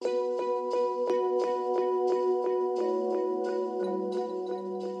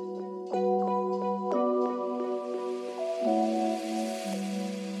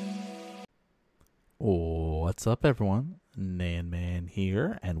What's up, everyone? Nan Man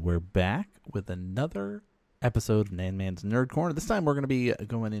here, and we're back with another episode of Nan Man's Nerd Corner. This time we're going to be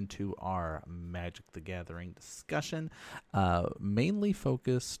going into our Magic the Gathering discussion, mainly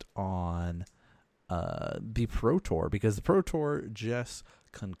focused on the Pro Tour, because the Pro Tour just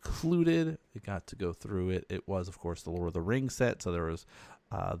concluded. We got to go through it. It was, of course, the Lord of the Rings set, so there was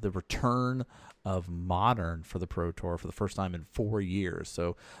the return of Modern for the Pro Tour for the first time in 4 years.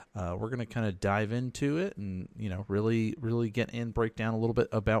 So we're going to kind of dive into it and, really break down a little bit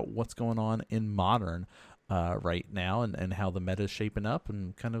about what's going on in Modern right now and how the meta is shaping up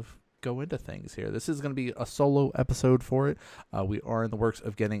and kind of go into things here. This is going to be a solo episode for it. We are in the works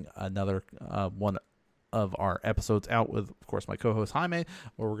of getting another one of our episodes out with, of course, my co-host Jaime,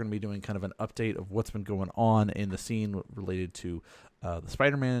 where we're going to be doing kind of an update of what's been going on in the scene related to the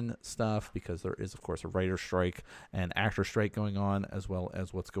Spider-Man stuff, because there is, of course, a writer strike and actor strike going on, as well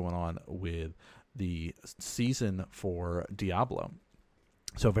as what's going on with the season for Diablo.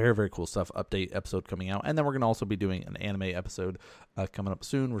 So very, very cool stuff. Update episode coming out. And then we're going to also be doing an anime episode coming up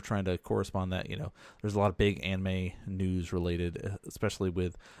soon. We're trying to correspond that, there's a lot of big anime news related, especially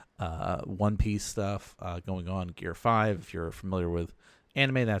with One Piece stuff going on, Gear 5. If you're familiar with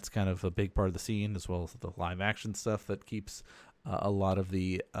anime, that's kind of a big part of the scene, as well as the live action stuff that keeps a lot of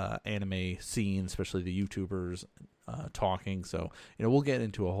the anime scene, especially the YouTubers, talking. So, we'll get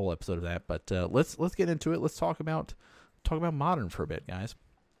into a whole episode of that. But let's get into it. Let's talk about Modern for a bit, guys.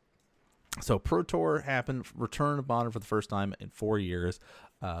 So Pro Tour happened, return of Modern for the first time in 4 years.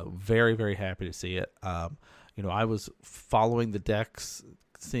 Very, very happy to see it. I was following the decks,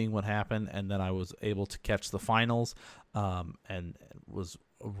 seeing what happened, and then I was able to catch the finals, and was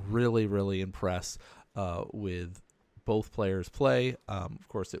really, really impressed with both players' play. Of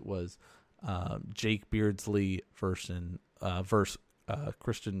course, it was Jake Beardsley versus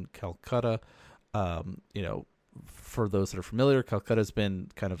Christian Calcutta. For those that are familiar, Calcutta's been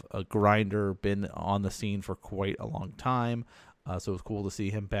kind of a grinder, been on the scene for quite a long time. So it was cool to see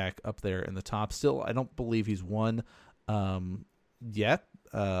him back up there in the top. Still, I don't believe he's won yet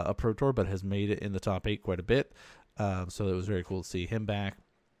a Pro Tour, but has made it in the top 8 quite a bit. So it was very cool to see him back.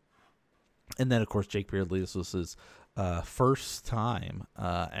 And then, of course, Jake Beardsley, this was his first time,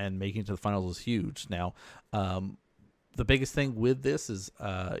 and making it to the finals was huge. Now, the biggest thing with this is,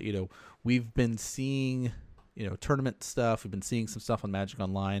 we've been seeing tournament stuff. We've been seeing some stuff on Magic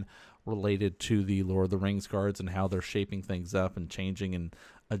Online related to the Lord of the Rings cards and how they're shaping things up and changing and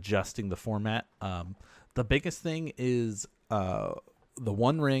adjusting the format. The biggest thing is the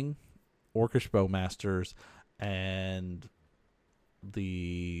One Ring, Orcish Bowmasters, and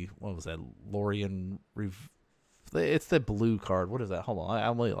the, what was that, Lorien it's the blue card. What is that? Hold on,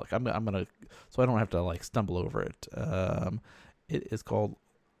 I'm gonna, so I don't have to stumble over it. It is called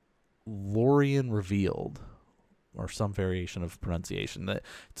Lorien Revealed, or some variation of pronunciation.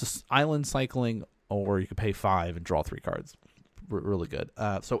 It's a island cycling, or you could pay 5 and draw 3 cards. Really good.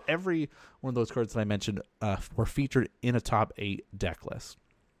 So every one of those cards that I mentioned were featured in a top 8 deck list.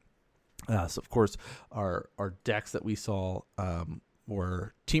 So of course, our decks that we saw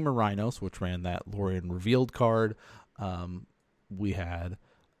were Temur Rhinos, which ran that Lorien Revealed card. We had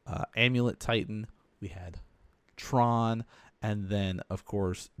Amulet Titan. We had Tron. And then, of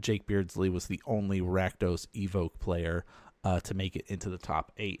course, Jake Beardsley was the only Rakdos Evoke player to make it into the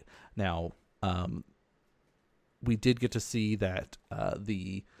top 8. Now, we did get to see that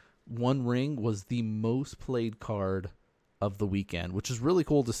the One Ring was the most played card of the weekend, which is really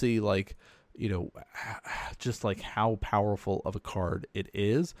cool to see, just how powerful of a card it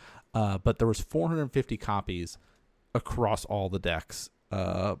is. But there was 450 copies across all the decks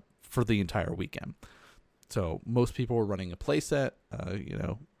for the entire weekend. So most people were running a playset,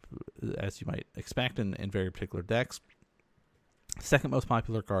 as you might expect in very particular decks. Second most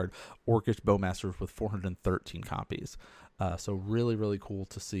popular card, Orcish Bowmasters, with 413 copies. So really, really cool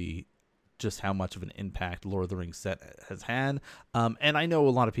to see just how much of an impact Lord of the Rings set has had. And I know a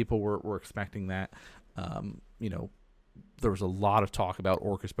lot of people were expecting that. There was a lot of talk about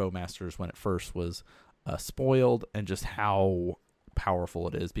Orcish Bowmasters when it first was spoiled, and just how powerful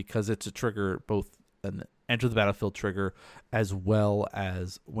it is, because it's a trigger, both an enter the battlefield trigger, as well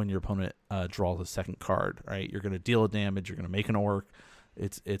as when your opponent draws a second card, right? You're going to deal a damage, you're going to make an orc.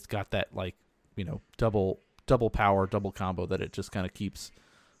 It's got that double power, double combo that it just kind of keeps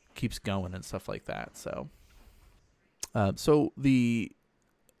going and stuff like that. So let's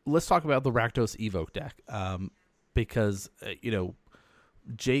talk about the Rakdos Evoke deck, because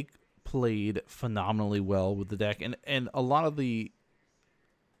Jake played phenomenally well with the deck, and a lot of the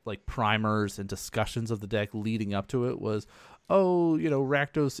like primers and discussions of the deck leading up to it was, oh,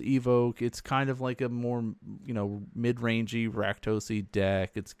 Rakdos Evoke, it's kind of like a more, mid-rangey Rakdos-y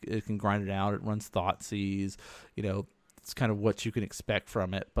deck. It can grind it out. It runs Thoughtseize, it's kind of what you can expect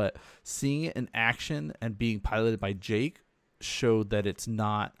from it. But seeing it in action and being piloted by Jake showed that it's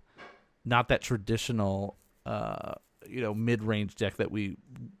not that traditional, mid-range deck that we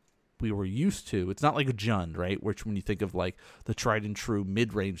were used to. It's not like a Jund, right? Which when you think of like the tried and true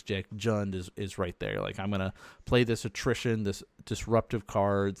mid-range deck, Jund is right there. Like, I'm going to play this attrition, this disruptive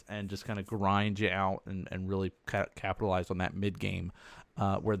cards, and just kind of grind you out and really capitalize on that mid-game.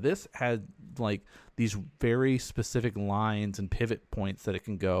 Where this had like these very specific lines and pivot points that it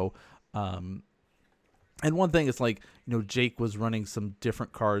can go. And one thing is like, Jake was running some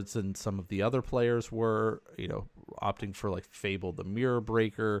different cards than some of the other players were, opting for like Fable the Mirror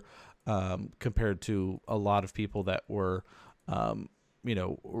Breaker, compared to a lot of people that were,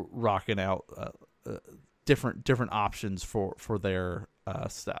 rocking out different options for their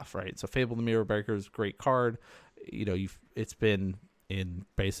stuff, right? So Fable the Mirror Breaker is a great card. It's been in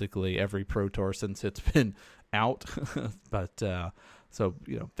basically every Pro Tour since it's been out, but so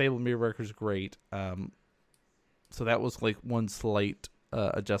Fable the Mirror Breaker is great. So that was like one slight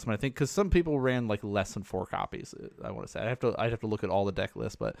adjustment, I think, because some people ran like less than 4 copies. I want to say I'd have to look at all the deck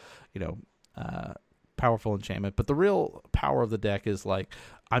lists, but powerful enchantment. But the real power of the deck is like,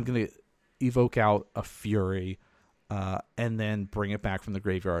 I'm gonna evoke out a Fury, and then bring it back from the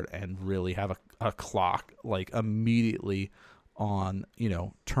graveyard and really have a clock like immediately on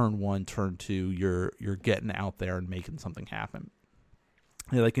turn 1, turn 2. You're getting out there and making something happen.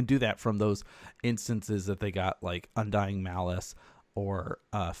 They can do that from those instances that they got like Undying Malice or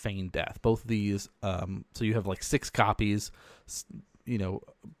Feigned Death. Both of these, so you have like 6 copies,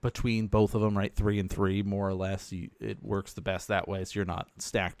 between both of them, right? 3 and 3, more or less. It works the best that way, so you're not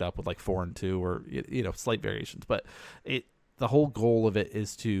stacked up with like 4 and 2 or slight variations. But the whole goal of it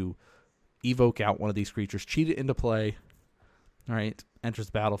is to evoke out one of these creatures, cheat it into play, right? Enters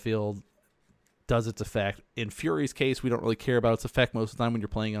the battlefield, does its effect. In Fury's case, we don't really care about its effect most of the time when you're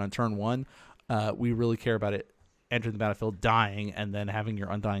playing it on turn 1. We really care about it entering the battlefield, dying, and then having your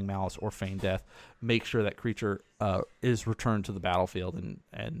Undying Malice or Feigned Death make sure that creature is returned to the battlefield,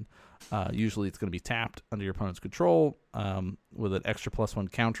 and usually it's going to be tapped under your opponent's control with an extra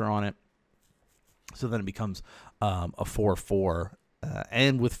 +1 counter on it. So then it becomes a 4/4,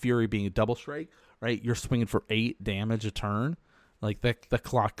 and with Fury being a double strike, right? You're swinging for 8 damage a turn. Like the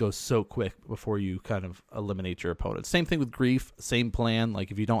clock goes so quick before you kind of eliminate your opponent. Same thing with Grief, same plan. Like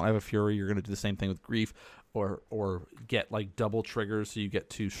if you don't have a Fury, you're going to do the same thing with Grief, or get like double triggers so you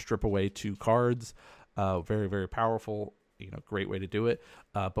get to strip away 2 cards. Very, very powerful. Great way to do it.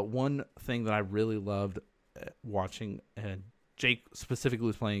 But one thing that I really loved watching, and Jake specifically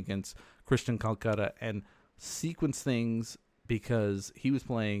was playing against Christian Calcutta, and sequence things, because he was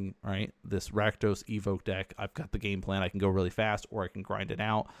playing, right, this Rakdos Evoke deck. I've got the game plan. I can go really fast, or I can grind it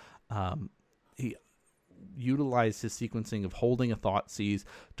out. He utilized his sequencing of holding a Thoughtseize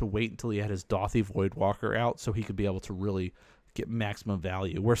to wait until he had his Dauthi Voidwalker out so he could be able to really get maximum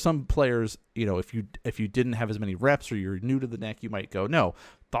value. Where some players, if you didn't have as many reps or you're new to the deck, you might go, no,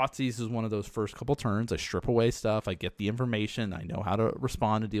 Thoughtseizes is one of those first couple turns. I strip away stuff. I get the information. I know how to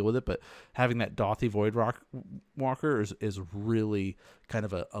respond and deal with it. But having that Dauthi Voidwalker is really kind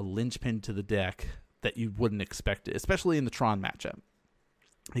of a linchpin to the deck that you wouldn't expect it, especially in the Tron matchup.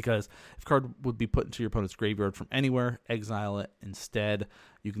 Because if a card would be put into your opponent's graveyard from anywhere, exile it. Instead,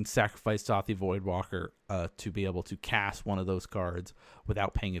 you can sacrifice Dauthi Voidwalker to be able to cast one of those cards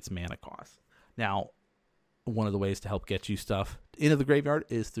without paying its mana cost. Now, one of the ways to help get you stuff into the graveyard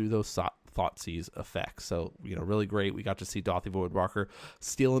is through those Thoughtseize effects. So, really great. We got to see Dauthi Voidwalker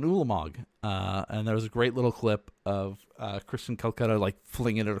steal an Ulamog. And there was a great little clip of Christian Calcutta like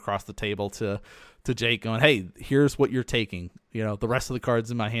flinging it across the table to Jake, going, hey, here's what you're taking. The rest of the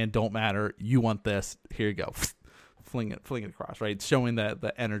cards in my hand don't matter. You want this. Here you go. Fling it across, right? Showing that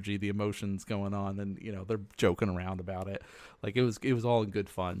the energy, the emotions going on, and they're joking around about it. Like it was all in good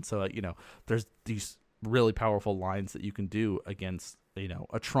fun. So there's these really powerful lines that you can do against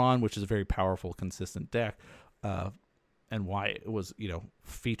a Tron, which is a very powerful, consistent deck, and why it was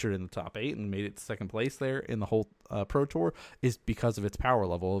featured in the top 8 and made it second place there in the whole Pro Tour is because of its power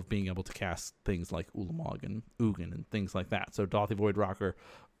level of being able to cast things like Ulamog and Ugin and things like that. So Dauthi Voidwalker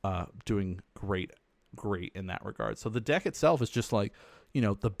doing great in that regard. So the deck itself is just like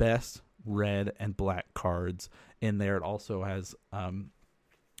the best red and black cards in there. It also has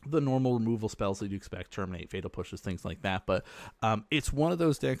the normal removal spells that you expect, Terminate, Fatal Pushes, things like that. But it's one of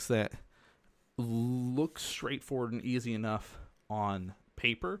those decks that looks straightforward and easy enough on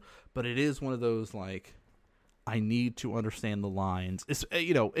paper, but it is one of those like I need to understand the lines. It's,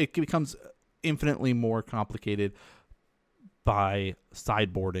 it becomes infinitely more complicated by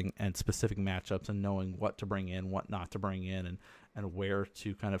sideboarding and specific matchups and knowing what to bring in, what not to bring in, and where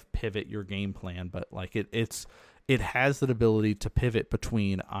to kind of pivot your game plan. But like it has that ability to pivot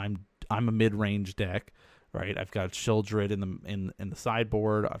between I'm a mid-range deck, right? I've got Sheoldred in the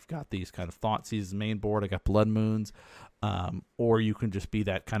sideboard. I've got these kind of Thoughtseize main board. I got Blood Moons. Or you can just be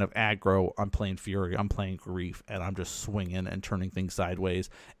that kind of aggro. I'm playing Fury. I'm playing Grief, and I'm just swinging and turning things sideways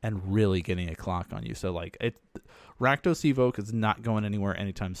and really getting a clock on you. So like Rakdos Evoke is not going anywhere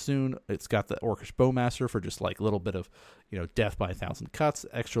anytime soon. It's got the Orcish Bowmaster for just like a little bit of, death by 1,000 cuts,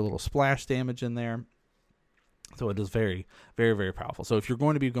 extra little splash damage in there. So it is very, very, very powerful. So if you're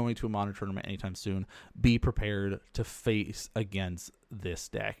going to be going to a Modern tournament anytime soon, be prepared to face against this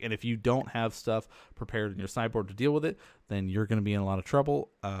deck. And if you don't have stuff prepared in your sideboard to deal with it, then you're going to be in a lot of trouble.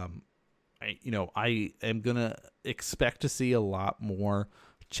 I am going to expect to see a lot more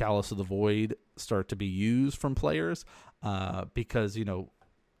Chalice of the Void start to be used from players because,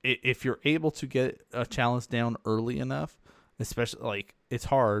 if you're able to get a Chalice down early enough, especially like it's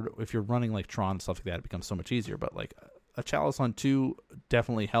hard if you're running like Tron and stuff like that, it becomes so much easier. But like a Chalice on 2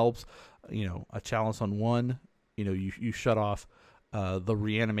 definitely helps. A Chalice on 1, you shut off the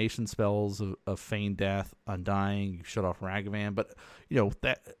reanimation spells of Feign Death, Undying. You shut off Ragavan, but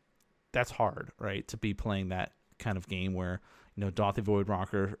that's hard, right? To be playing that kind of game where Dauthi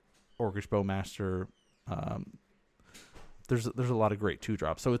Voidwalker, Orcish Bowmaster. There's a lot of great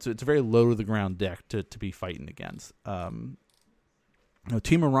 2-drops, so it's a very low to the ground deck to be fighting against.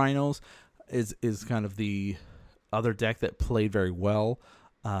 Team of Rhinos is kind of the other deck that played very well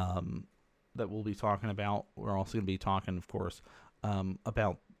that we'll be talking about. We're also going to be talking, of course,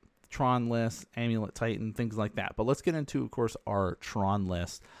 about Tron list, Amulet Titan, things like that. But let's get into, of course, our Tron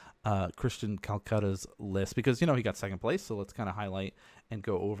list, Christian Calcutta's list, because, he got second place. So let's kind of highlight and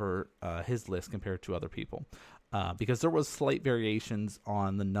go over his list compared to other people. Because there was slight variations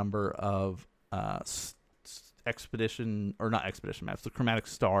on the number of the Chromatic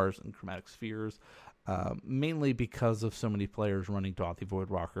Stars and Chromatic Spheres, mainly because of so many players running Dauthi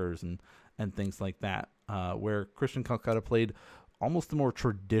Voidwalkers and things like that, where Christian Calcutta played almost the more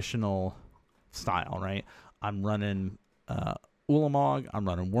traditional style, right? I'm running Ulamog, I'm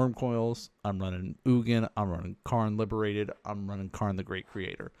running Wormcoils, I'm running Ugin, I'm running Karn Liberated, I'm running Karn the Great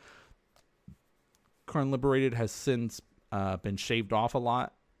Creator. Karn Liberated has since been shaved off a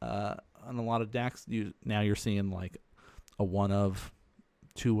lot on a lot of decks. Now you're seeing like a 1 of,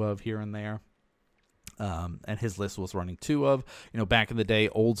 2 of here and there. And his list was running 2 of. Back in the day,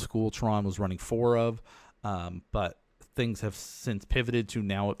 old school Tron was running 4 of. But things have since pivoted to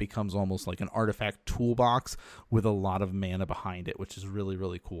now it becomes almost like an artifact toolbox with a lot of mana behind it, which is really,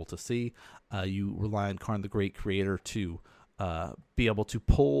 really cool to see. You rely on Karn the Great Creator to be able to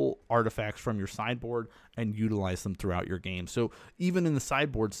pull artifacts from your sideboard and utilize them throughout your game. So even in the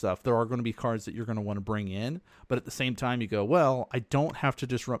sideboard stuff, there are going to be cards that you're going to want to bring in, but at the same time you go, well, I don't have to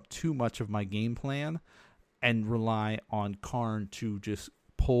disrupt too much of my game plan and rely on Karn to just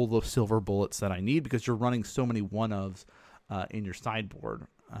pull the silver bullets that I need, because you're running so many 1-ofs in your sideboard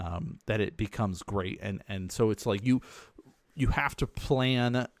that it becomes great. And so it's like you have to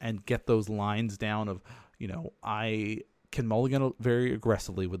plan and get those lines down of, I can mulligan very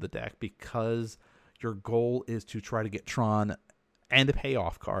aggressively with the deck because your goal is to try to get Tron and a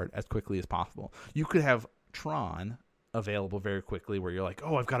payoff card as quickly as possible. You could have Tron available very quickly where you're like,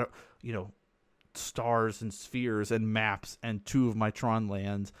 oh, I've got stars and spheres and maps and 2 of my Tron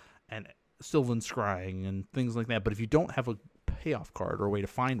lands and Sylvan Scrying and things like that. But if you don't have a payoff card or a way to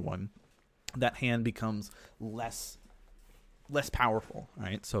find one, that hand becomes less powerful,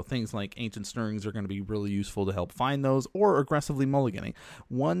 right? So things like Ancient Stirrings are going to be really useful to help find those, or aggressively mulliganing.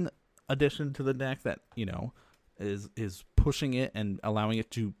 One addition to the deck that is pushing it and allowing it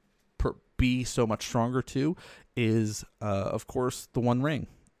to be so much stronger too is of course the One Ring,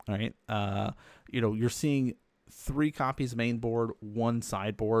 right? You're seeing 3 copies main board, 1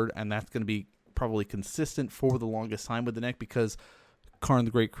 sideboard, and that's going to be probably consistent for the longest time with the deck, because Karn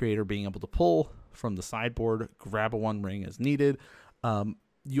the Great Creator being able to pull from the sideboard, grab a One Ring as needed.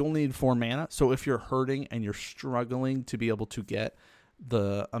 You only need 4 mana, so if you're hurting and you're struggling to be able to get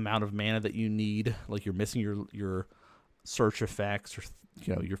the amount of mana that you need, like you're missing your search effects, or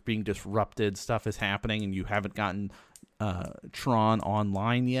you're being disrupted, stuff is happening, and you haven't gotten Tron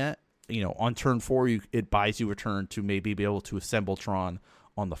online yet, on turn 4, it buys you a turn to maybe be able to assemble Tron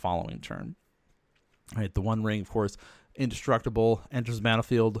on the following turn. Right, the One Ring, of course, indestructible, enters the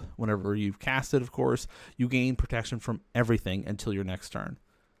battlefield. Whenever you've cast it, of course, you gain protection from everything until your next turn.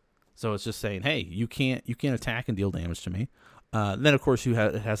 So it's just saying, hey, you can't attack and deal damage to me. Then, of course,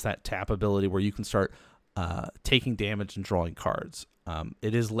 it has that tap ability where you can start taking damage and drawing cards.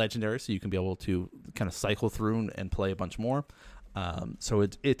 It is legendary, so you can be able to kind of cycle through and play a bunch more. So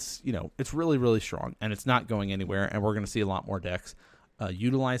it's really, really strong, and it's not going anywhere, and we're going to see a lot more decks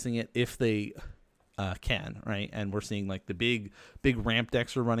utilizing it if they can, right? And we're seeing like the big ramp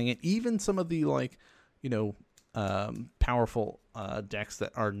decks are running it. Even some of the powerful decks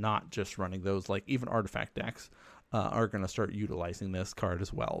that are not just running those, like even artifact decks, are going to start utilizing this card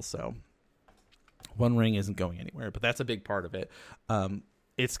as well. So One Ring isn't going anywhere, but that's a big part of it.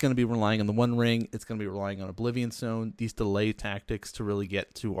 It's going to be relying on the One Ring. It's going to be relying on Oblivion Stone, these delay tactics to really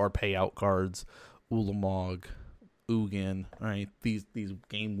get to our payout cards, Ulamog, Ugin, right? These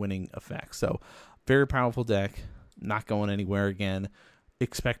game-winning effects. So very powerful deck, not going anywhere again.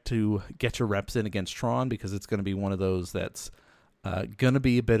 Expect to get your reps in against Tron because it's going to be one of those that's going to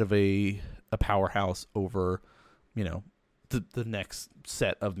be a bit of a powerhouse over, the next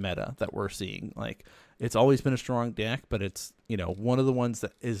set of meta that we're seeing. Like, it's always been a strong deck, but it's, one of the ones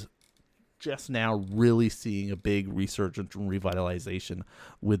that is just now really seeing a big resurgence and revitalization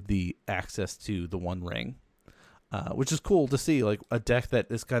with the access to the One Ring, which is cool to see. Like, a deck that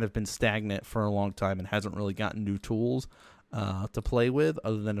has kind of been stagnant for a long time and hasn't really gotten new tools to play with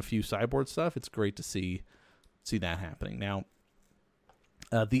other than a few sideboard stuff. It's great to see that happening. Now,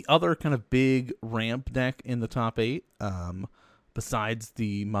 the other kind of big ramp deck in the top 8, besides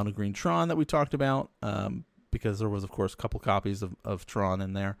the Mono Green Tron that we talked about, because there was, of course, a couple copies of Tron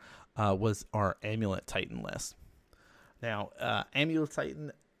in there, was our Amulet Titan list. Now, Amulet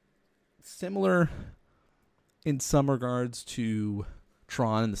Titan, similar in some regards to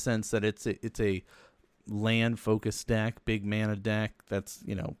Tron in the sense that it's a land-focused deck, big mana deck. That's,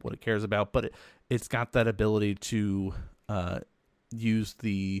 what it cares about. But it's got that ability to use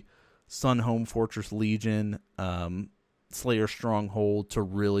the Sunhome Fortress Legion, Slayer Stronghold to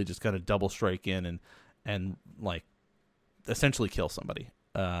really just kind of double strike in and like essentially kill somebody.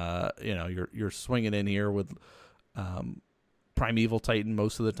 You're swinging in here with Primeval Titan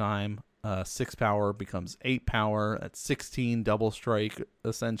most of the time. 6 power becomes 8 power. At 16 double strike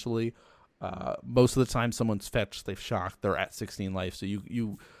essentially. Most of the time someone's fetched, they've shocked, they're at 16 life, so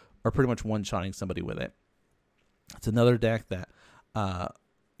you are pretty much one-shotting somebody with it. It's another deck that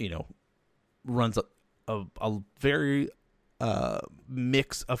runs a very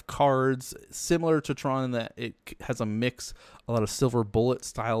mix of cards, similar to Tron in that it has a lot of silver bullet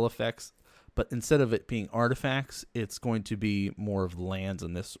style effects, but instead of it being artifacts, it's going to be more of lands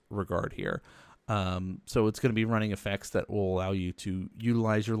in this regard here. So it's going to be running effects that will allow you to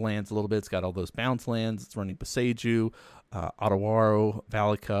utilize your lands a little bit. It's got all those bounce lands. It's running Boseiju, Otawaro,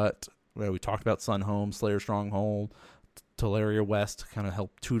 Valakut. We talked about Sunhome, Slayer Stronghold, Teleria West to kind of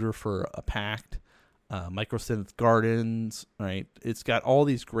help tutor for a Pact, Microsynth Gardens, right? It's got all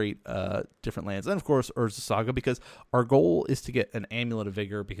these great different lands. And, of course, Urza Saga, because our goal is to get an Amulet of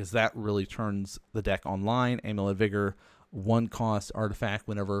Vigor because that really turns the deck online. Amulet of Vigor, 1-cost artifact.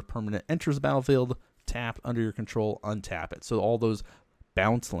 Whenever a permanent enters the battlefield, tap under your control, untap it. So all those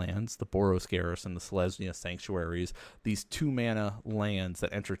bounce lands, the Boros Garrison, the Selesnya Sanctuaries, these 2-mana lands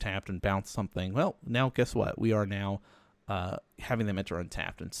that enter tapped and bounce something. Well, now guess what? We are now having them enter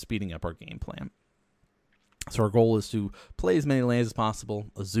untapped and speeding up our game plan. So our goal is to play as many lands as possible.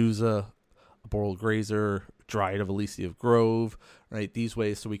 Azusa, a Boral Grazer, Dryad of Elysian Grove, right? These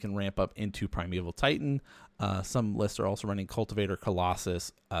ways so we can ramp up into Primeval Titan. Some lists are also running Cultivator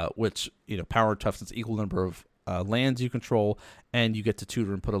Colossus, which, power toughness equal number of lands you control, and you get to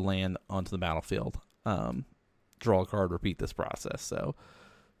tutor and put a land onto the battlefield. Draw a card, repeat this process. So,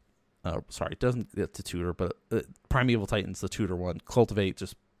 sorry, it doesn't get to tutor, but Primeval Titan's the tutor one. Cultivate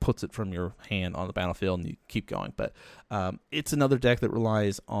just puts it from your hand on the battlefield and you keep going. But it's another deck that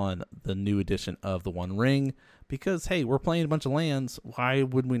relies on the new edition of the One Ring because, hey, we're playing a bunch of lands. Why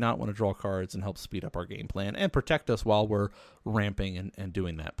would we not want to draw cards and help speed up our game plan and protect us while we're ramping and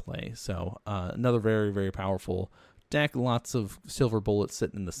doing that play? So another very, very powerful deck. Lots of silver bullets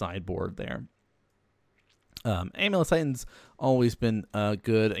sitting in the sideboard there. Amulet Titan's always been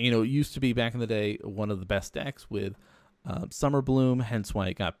good. It used to be back in the day one of the best decks with Summer Bloom, hence why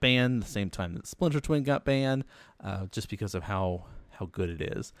it got banned the same time that Splinter Twin got banned, just because of how good it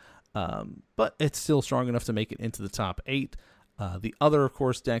is. But it's still strong enough to make it into the top 8. The other, of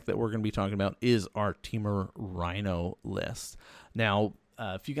course, deck that we're going to be talking about is our Temur Rhino list. Now,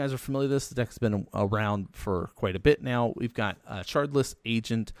 if you guys are familiar with this, the deck's been around for quite a bit now. We've got Shardless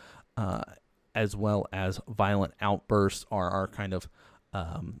Agent, as well as Violent Outbursts are our kind of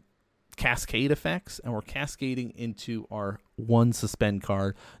cascade effects, and we're cascading into our one suspend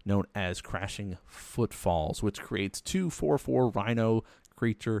card known as Crashing Footfalls, which creates 2 4/4 Rhino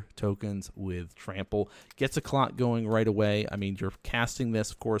creature tokens with trample. Gets a clock going right away. I mean, you're casting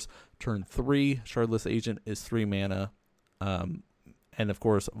this, of course, turn 3. Shardless Agent is 3 mana. And of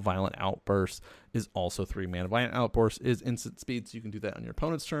course, Violent Outburst is also 3 mana. Violent Outburst is instant speed, so you can do that on your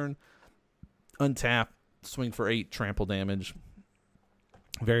opponent's turn. Untap, swing for 8, trample damage.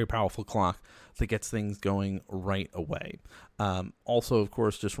 Very powerful clock that gets things going right away. Also, of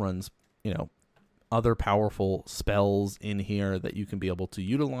course, just runs, other powerful spells in here that you can be able to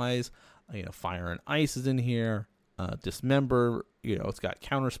utilize. Fire and Ice is in here. Dismember, it's got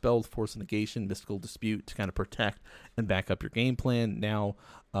counterspell, Force of Negation, Mystical Dispute to kind of protect and back up your game plan. Now,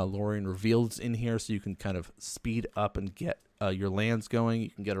 Lorien Revealed is in here, so you can kind of speed up and get your lands going. You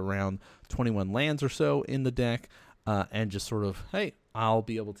can get around 21 lands or so in the deck, and just sort of, hey, I'll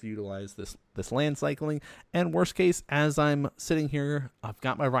be able to utilize this land cycling. And worst case, as I'm sitting here, I've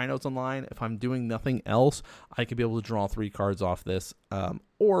got my Rhinos online. If I'm doing nothing else, I could be able to draw 3 cards off this,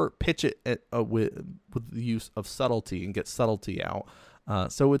 or pitch it with the use of Subtlety and get Subtlety out.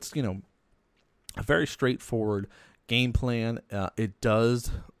 So it's, a very straightforward game plan. It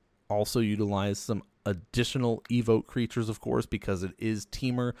does also utilize some additional evoke creatures, of course, because it is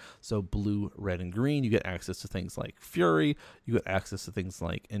Temur. So blue, red, and green, you get access to things like Fury. You get access to things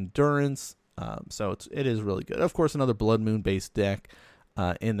like Endurance. So it is really good. Of course, another Blood Moon based deck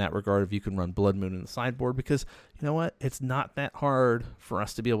in that regard, if you can run Blood Moon in the sideboard, because you know what, it's not that hard for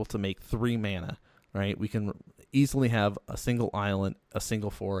us to be able to make 3 mana, right? We can easily have a single island, a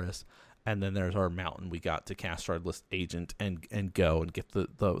single forest, and then there's our mountain we got to cast Shardless Agent and go and get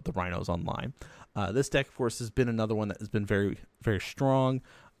the Rhinos online. This deck, of course, has been another one that has been very, very strong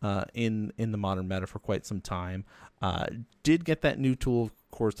in the modern meta for quite some time. Did get that new tool,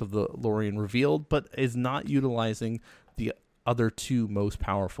 of course, of the Lorien Revealed, but is not utilizing the other 2 most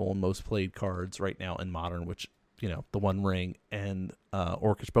powerful and most played cards right now in modern, which, the One Ring and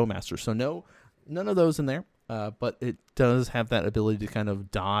Orcish Bowmaster. So none of those in there. But it does have that ability to kind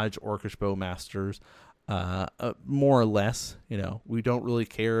of dodge Orcish Bowmasters, more or less. We don't really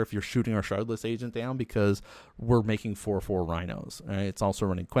care if you're shooting our Shardless Agent down because we're making 4/4 Rhinos. Right? It's also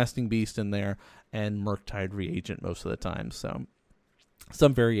running Questing Beast in there and Murktide Reagent most of the time. So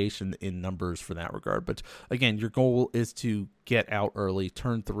some variation in numbers for that regard. But again, your goal is to get out early.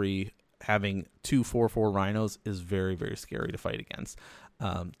 Turn 3, having 2 4/4 Rhinos is very, very scary to fight against.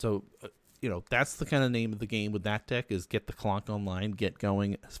 That's the kind of name of the game with that deck, is get the clock online, get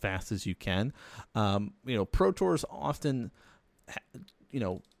going as fast as you can. Pro Tours often,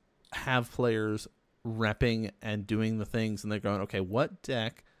 have players repping and doing the things, and they're going, okay, what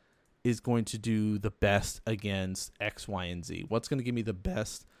deck is going to do the best against X, Y, and Z? What's going to give me the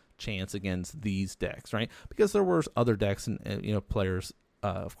best chance against these decks, right? Because there were other decks and players,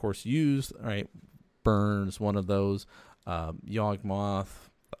 of course, used, right? Burns, one of those, Yawgmoth,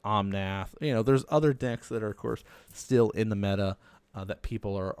 Omnath. There's other decks that are, of course, still in the meta that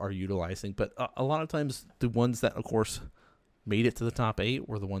people are utilizing. But a lot of times, the ones that, of course, made it to the top 8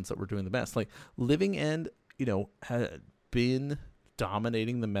 were the ones that were doing the best. Like Living End, had been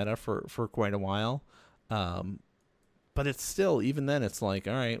dominating the meta for quite a while. But it's still, even then, it's like,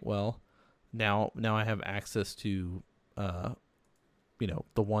 all right, well, now I have access to, the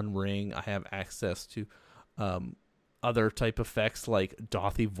One Ring. I have access to other type effects like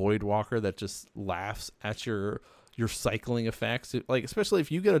Dauthi Voidwalker that just laughs at your cycling effects. Especially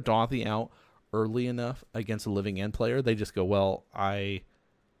if you get a Dauthi out early enough against a Living End player, they just go, well, I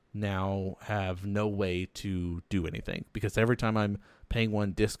now have no way to do anything, because every time I'm paying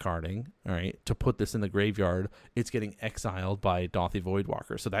 1 discarding, all right, to put this in the graveyard, it's getting exiled by Dauthi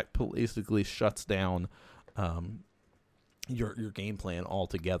Voidwalker. So that basically shuts down your game plan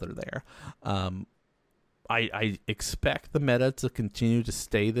altogether there. I expect the meta to continue to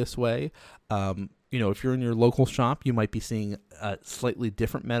stay this way. If you're in your local shop, you might be seeing a slightly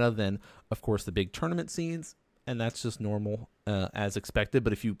different meta than, of course, the big tournament scenes, and that's just normal, as expected.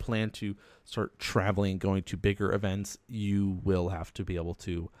 But if you plan to start traveling and going to bigger events, you will have to be able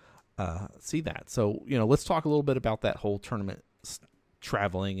to see that. So, let's talk a little bit about that whole tournament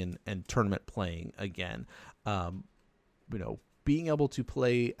traveling and tournament playing again. Being able to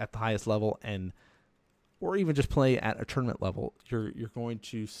play at the highest level or even just play at a tournament level, you're going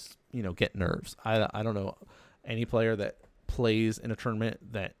to, get nerves. I don't know any player that plays in a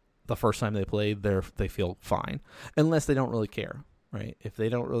tournament that the first time they play, they feel fine, unless they don't really care, right? If they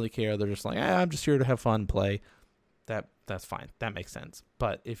don't really care, they're just like, I'm just here to have fun, play. That that's fine. That makes sense.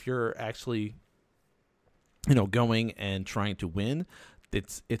 But if you're actually, going and trying to win,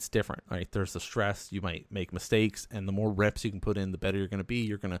 it's different, right? There's the stress. You might make mistakes, and the more reps you can put in, the better you're going to be.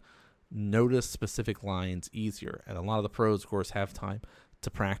 You're going to notice specific lines easier. And a lot of the pros, of course, have time to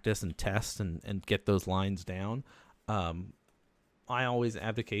practice and test and get those lines down. I always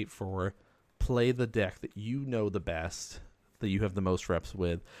advocate for play the deck that you know the best, that you have the most reps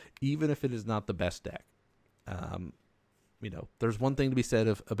with, even if it is not the best deck. There's one thing to be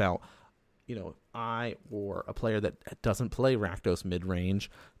said about, I or a player that doesn't play Rakdos mid-range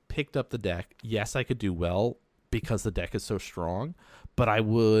picked up the deck. Yes, I could do well because the deck is so strong, but I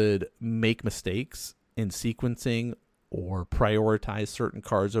would make mistakes in sequencing or prioritize certain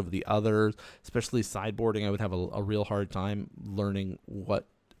cards over the others, especially sideboarding. I would have a real hard time learning what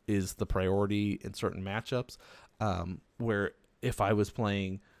is the priority in certain matchups, where if I was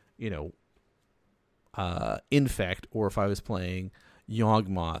playing, Infect, or if I was playing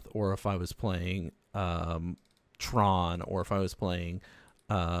Yawgmoth, or if I was playing Tron, or if I was playing,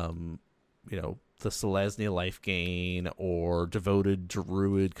 the Selesnya Life Gain or Devoted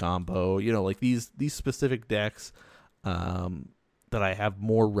Druid combo, like these specific decks that I have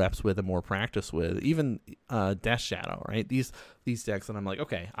more reps with and more practice with, even Death Shadow, right? These decks that I'm like,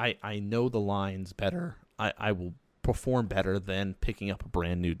 okay, I know the lines better. I will perform better than picking up a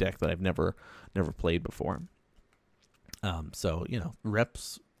brand new deck that I've never played before. So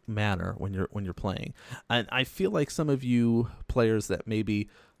reps matter when you're playing, and I feel like some of you players that maybe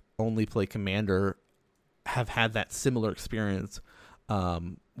only play Commander have had that similar experience,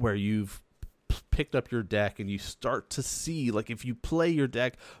 where you've picked up your deck and you start to see, like, if you play your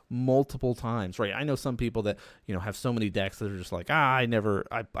deck multiple times, right? I know some people that have so many decks that are just like, I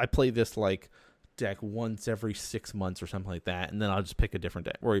play this like deck once every 6 months or something like that, and then I'll just pick a different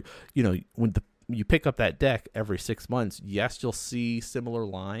deck. Or when you pick up that deck every 6 months, yes, you'll see similar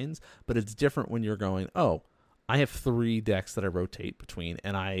lines, but it's different when you're going, oh, I have 3 decks that I rotate between,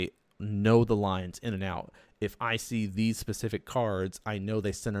 and I know the lines in and out. If I see these specific cards, I know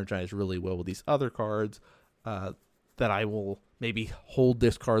they synergize really well with these other cards, that I will maybe hold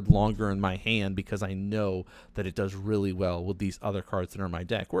this card longer in my hand because I know that it does really well with these other cards that are in my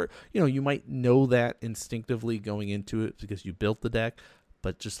deck. Where, you might know that instinctively going into it because you built the deck,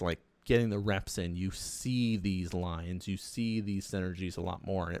 but just like getting the reps in, you see these lines, you see these synergies a lot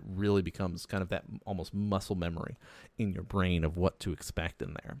more, and it really becomes kind of that almost muscle memory in your brain of what to expect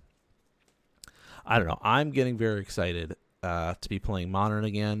in there. I don't know. I'm getting very excited to be playing Modern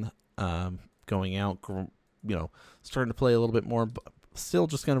again, going out, starting to play a little bit more, but still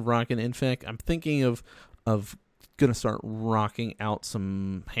just kind of rocking Infect. I'm thinking of going to start rocking out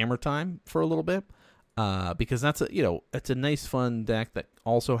some Hammer Time for a little bit. Because that's it's a nice fun deck that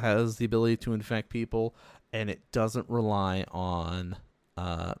also has the ability to infect people, and it doesn't rely on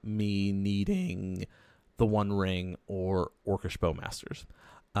me needing the One Ring or Orcish Bowmasters.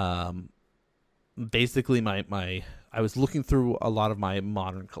 Basically, I was looking through a lot of my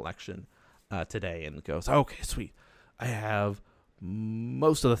Modern collection today, and it goes, okay, sweet, I have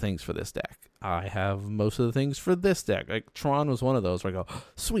most of the things for this deck. I have most of the things for this deck. Like Tron was one of those where I go,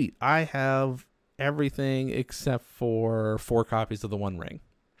 sweet, I have everything except for 4 copies of the One Ring.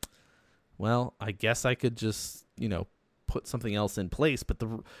 Well, I guess I could just, put something else in place, but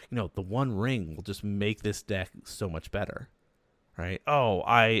the One Ring will just make this deck so much better, right? Oh,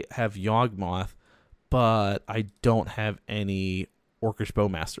 I have Yawgmoth, but I don't have any Orcish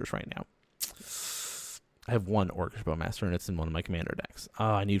Bowmasters right now. I have 1 Orcish Bowmaster, and it's in one of my Commander decks.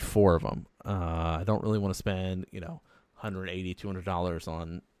 I need 4 of them. I don't really want to spend, $180, $200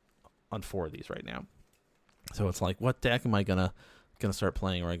 on 4 of these right now. So it's like, what deck am I gonna start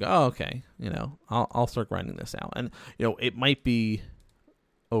playing where I go, oh, okay, I'll start grinding this out. And it might be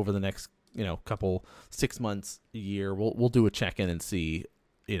over the next couple 6 months, a year, we'll do a check-in and see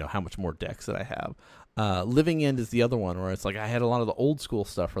how much more decks that I have. Living End is the other one where it's like I had a lot of the old school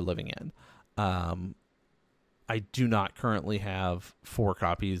stuff for Living End. I do not currently have 4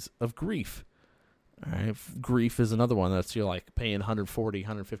 copies of Grief. All right, Grief is another one that's you're like paying $140,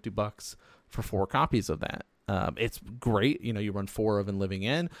 $150 for 4 copies of that. It's great, you run 4 of in Living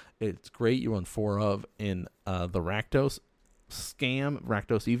End. It's great, you run 4 of in the Rakdos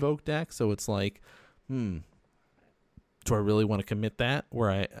Rakdos Evoke deck. So it's like, do I really want to commit that? Where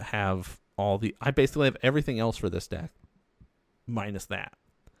I have I basically have everything else for this deck, minus that,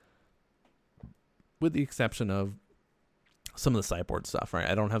 with the exception of some of the sideboard stuff. Right,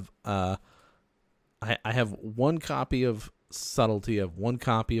 I don't have. I have 1 copy of Subtlety, I have 1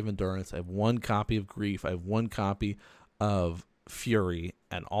 copy of Endurance, I have 1 copy of Grief, I have 1 copy of Fury,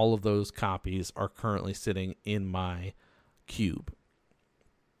 and all of those copies are currently sitting in my cube.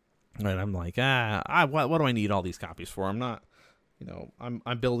 Right, I'm like, what do I need all these copies for? I'm not,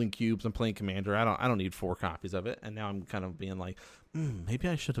 I'm building cubes. I'm playing Commander. I don't need 4 copies of it. And now I'm kind of being like, maybe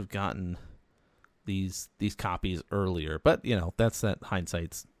I should have gotten these copies earlier. But that's that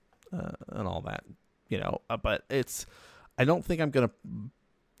hindsight's and all that. But I don't think I'm gonna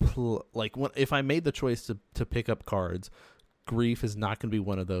if I made the choice to pick up cards, Grief is not gonna be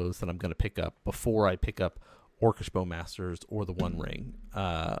one of those that I'm gonna pick up before I pick up Orcish Bowmasters or the One Ring.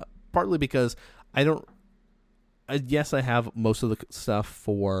 Partly because yes, I have most of the stuff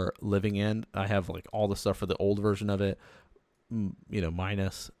for Living End. I have like all the stuff for the old version of it,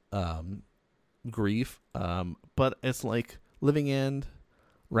 minus Grief. But it's like Living End,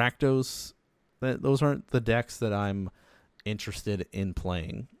 Rakdos. Those aren't the decks that I'm interested in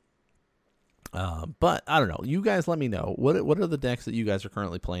playing. But I don't know. You guys let me know. What are the decks that you guys are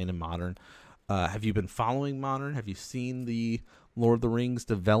currently playing in Modern? Have you been following Modern? Have you seen the Lord of the Rings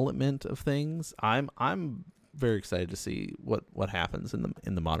development of things? I'm very excited to see what happens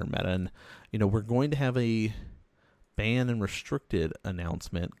in the Modern meta. And we're going to have a ban and restricted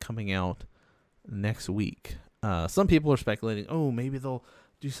announcement coming out next week. Some people are speculating, maybe they'll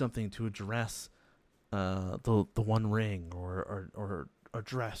do something to address the One Ring or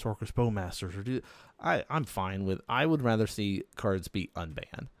address Orcish Bowmasters I'm fine with. I would rather see cards be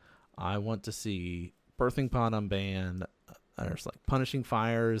unbanned. I want to see Birthing Pod unbanned. There's like Punishing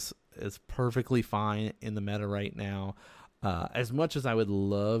Fires is perfectly fine in the meta right now. As much as I would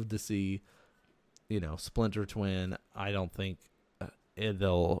love to see, Splinter Twin, I don't think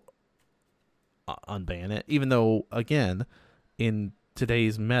they'll unban it. Even though, again, in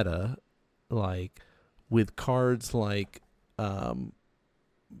today's meta, like with cards like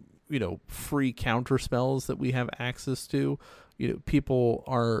free counter spells that we have access to, people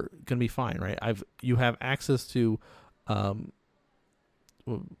are gonna be fine, right? You have access to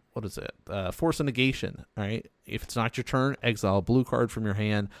what is it? Force of Negation, right? If it's not your turn, exile a blue card from your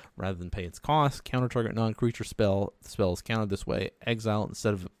hand rather than pay its cost. Counter target non-creature spell. The spell is countered this way. Exile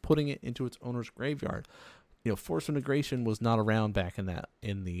instead of putting it into its owner's graveyard. Force of Negation was not around back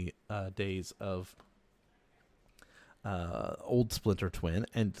in the days of old Splinter Twin,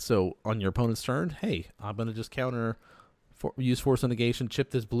 and so on your opponent's turn, hey, I'm gonna just use Force of Negation,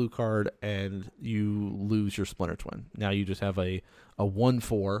 chip this blue card, and you lose your Splinter Twin. Now you just have a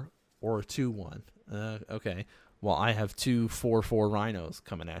 1/4 or a 2/1. Okay, well, I have 2 4/4 rhinos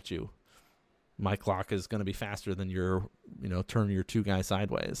coming at you. My clock is going to be faster than your, turn your 2 guys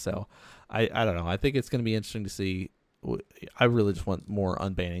sideways. So I don't know. I think it's going to be interesting to see. I really just want more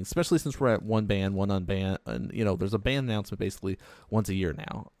unbanning, especially since we're at 1 ban, 1 unban, and there's a ban announcement basically once a year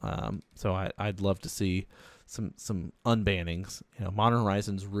now. So I'd love to see some unbannings. Modern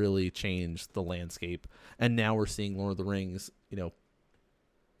Horizons really changed the landscape, and now we're seeing Lord of the Rings,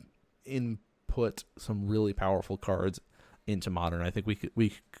 input some really powerful cards into Modern. I think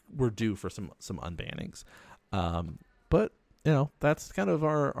we're due for some unbannings. But that's kind of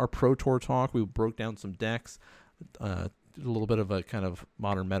our Pro Tour talk. We broke down some decks. Did a little bit of a kind of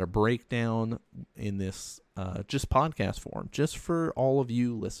Modern meta breakdown in this just podcast form, just for all of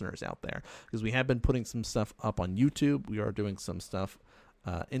you listeners out there, because we have been putting some stuff up on YouTube. We are doing some stuff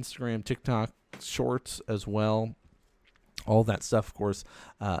Instagram, TikTok, Shorts as well. All that stuff, of course,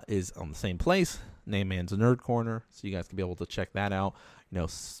 is on the same place, Name Man's Nerd Corner, so you guys can be able to check that out.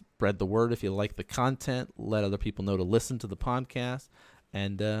 Spread the word if you like the content. Let other people know to listen to the podcast.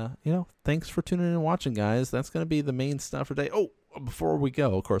 And, thanks for tuning in and watching, guys. That's going to be the main stuff for today. Oh, before we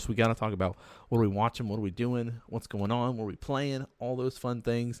go, of course, we got to talk about what are we watching, what are we doing, what's going on, what are we playing, all those fun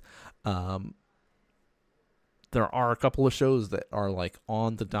things. There are a couple of shows that are, like,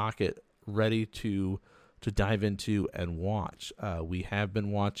 on the docket, ready to dive into and watch. We have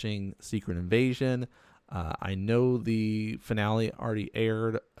been watching Secret Invasion. I know the finale already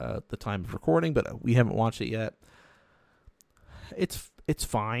aired at the time of recording, but we haven't watched it yet. It's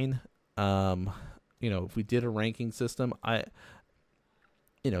fine. If we did a ranking system,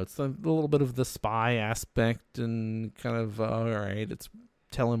 it's a little bit of the spy aspect and kind of, all right, it's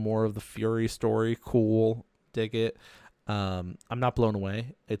telling more of the Fury story. Cool. Dig it. I'm not blown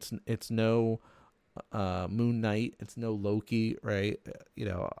away. It's no Moon Knight. It's no Loki, right?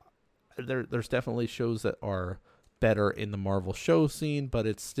 There's definitely shows that are better in the Marvel show scene, but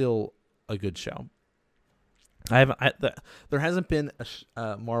it's still a good show. There hasn't been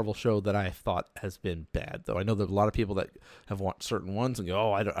a Marvel show that I thought has been bad, though. I know there's a lot of people that have watched certain ones and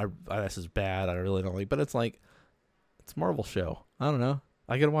go, this is bad, I really don't like. But it's like, it's a Marvel show. I don't know.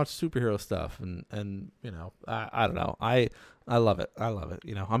 I get to watch superhero stuff, and I don't know. I love it. I'm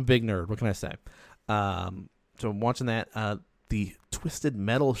a big nerd. What can I say? so I'm watching that. The Twisted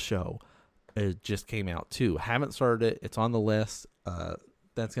Metal show just came out too. Haven't started it. It's on the list.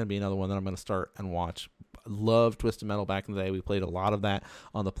 That's going to be another one that I'm going to start and watch. Love Twisted Metal back in the day. We played a lot of that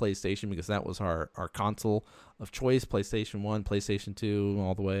on the PlayStation because that was our console of choice. PlayStation 1, PlayStation 2,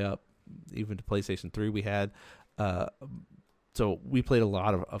 all the way up, even to PlayStation 3 we had. So we played a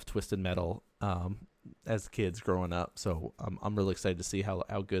lot of Twisted Metal as kids growing up. So I'm really excited to see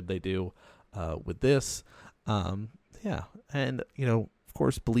how good they do with this. Yeah, and, of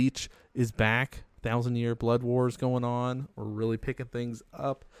course, Bleach is back. 1,000-Year Blood Wars going on. We're really picking things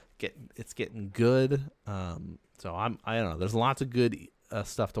up. It's getting good. So I don't know. There's lots of good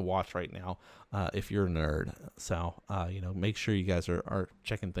stuff to watch right now if you're a nerd. So make sure you guys are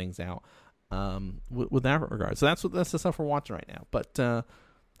checking things out with that regard. So that's the stuff we're watching right now. But I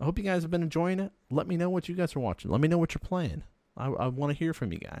hope you guys have been enjoying it. Let me know what you guys are watching. Let me know what you're playing. I want to hear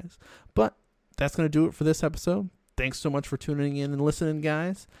from you guys. But that's going to do it for this episode. Thanks so much for tuning in and listening,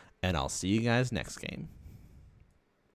 guys. And I'll see you guys next game.